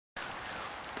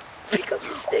Pick up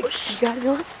your stick. You got it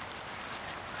on?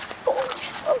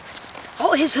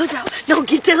 Oh, his hood's out. No,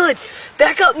 get the hood.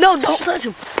 Back up. No, don't touch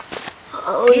him.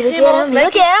 Oh, look at him.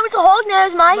 Look at him. It's a hog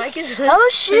nose, Mike. Make his hood. Oh,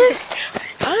 shoot.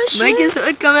 Oh, shoot. Make his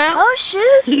hood come out. Oh,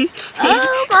 shoot.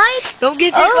 Oh, Mike. Don't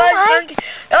get too close.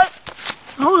 Oh.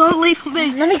 Hold on, leave him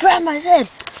be. Let me grab my head.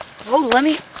 Oh, let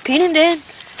me pin him down.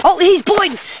 Oh, he's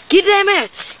pointing. Get that man.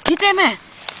 Get that man.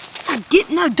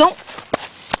 No, don't.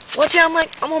 Watch out,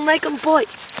 Mike. I'm going to make him point.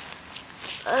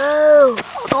 Oh,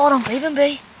 I got him. Leave him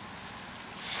be.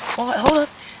 All right, hold up.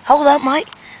 Hold up, Mike.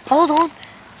 Hold on.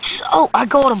 Oh, I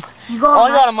got him. You got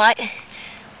him, I got him, Mike.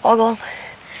 I got him.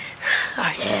 All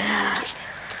right. Yeah.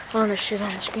 I want to shit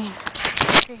on the screen.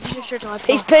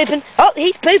 He's pooping. Oh,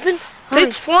 he's pooping.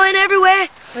 Poop's flying everywhere.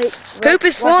 Wait. Poop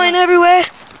is flying everywhere.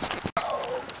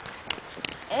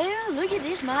 Oh, look at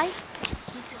this, Mike.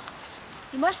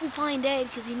 He must be playing dead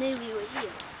because he knew we were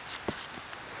here.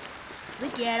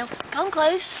 Look at him. Come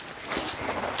close.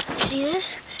 You see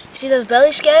this? You see those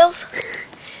belly scales?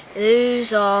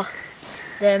 Those are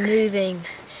their moving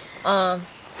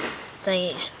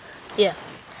thingies. Yeah.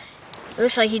 It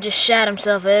looks like he just shot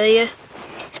himself earlier.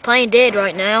 He's playing dead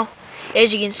right now.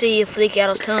 As you can see, he'll flick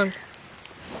out his tongue.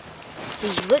 He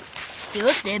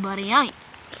looks dead, but he ain't.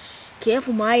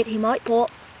 Careful, mate. He might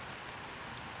pop.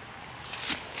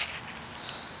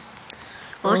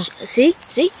 Watch. See?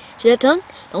 See that tongue?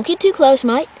 Don't get too close,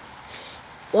 mate.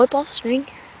 Wipe off the string.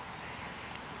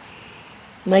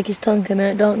 Make his tongue come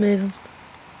out. Don't move him.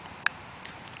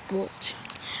 Watch.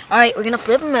 Alright, we're going to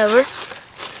flip him over.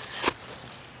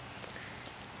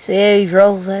 See how he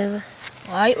rolls over?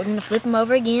 Alright, we're going to flip him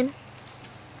over again.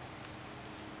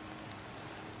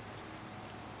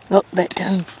 Oh, that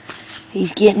tongue.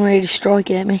 He's getting ready to strike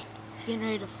at me. He's getting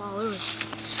ready to fall over.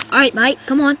 Alright, mate,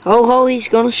 come on. Oh, he's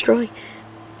going to strike.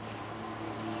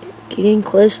 Get in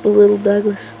close to little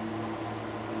Douglas.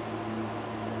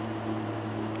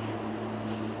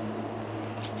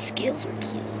 Skills are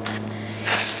cute.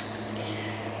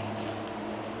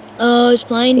 Oh, he's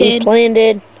playing dead. He's playing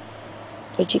dead.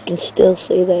 But you can still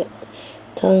see that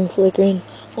tongue flickering.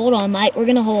 Hold on, mate. We're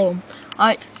going to hold him.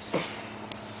 Alright.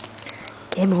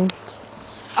 Come on.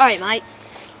 Alright, mate.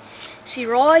 See,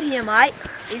 right here, mate,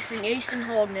 it's an eastern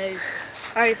hognose.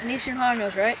 Alright, it's an eastern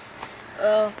hognose, right?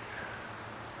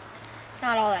 It's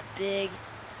not all that big.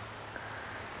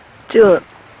 2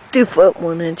 foot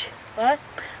 1 inch. What?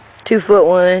 2 foot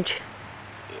 1 inch.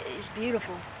 He's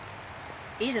beautiful.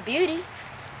 He's a beauty.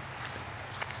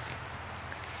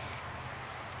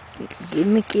 Give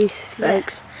him a kiss,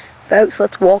 folks. Folks,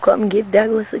 let's walk up and give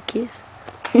Douglas a kiss.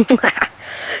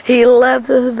 He loves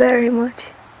us very much.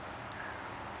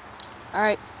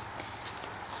 Alright.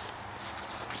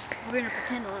 We're going to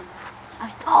pretend to let him.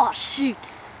 Oh, shoot.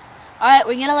 Alright,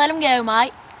 we're going to let him go,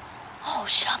 mate. Oh,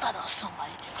 shit, I thought that was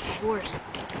somebody. Of course.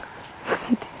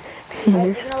 Alright,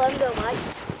 we're going to let him go,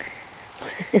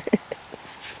 mate.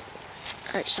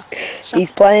 Alright, stop.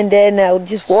 He's playing dead now.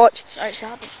 Just watch. Alright,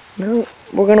 stop it. No,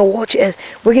 we're going to watch as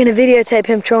we're going to videotape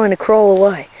him trying to crawl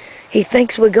away. He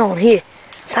thinks we're gone. Here,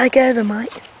 take over, mate.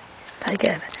 Take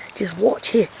over. Just watch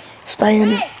here. Stay in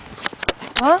there.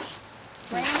 Huh?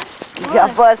 You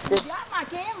got busted. You got my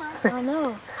camera. I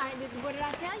know. What did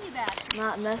I tell you about it?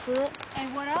 Not mess with it.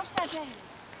 And what else did I tell you?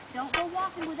 Don't go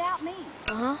walking without me.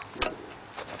 Uh-huh.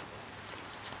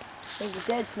 He's a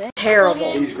dead Smith.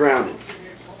 Terrible. He's grounded.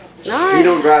 All He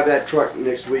don't drive that truck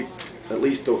next week, at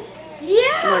least till.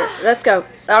 Yeah. Let's go.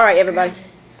 All right, everybody.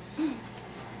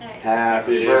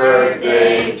 Happy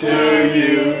birthday to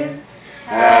you.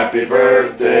 Happy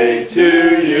birthday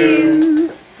to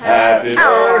you. Happy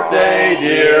birthday,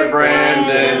 dear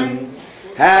Brandon.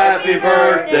 Happy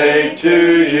birthday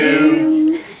to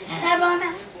you. Have on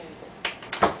that.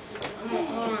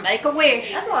 Make a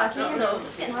wish. That's why I feel those.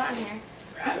 It's getting hot in here.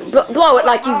 Blow it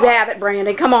like you have it,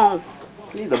 Brandon. Come on.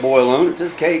 Leave the boy alone. It's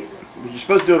his cake. You're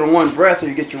supposed to do it in one breath so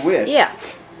you get your wish. Yeah.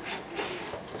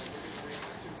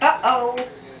 Uh-oh.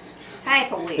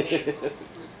 Half a wish.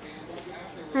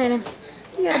 Brandon,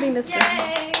 you gotta be Mr.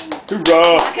 Yay!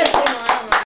 Hoorah! I could have been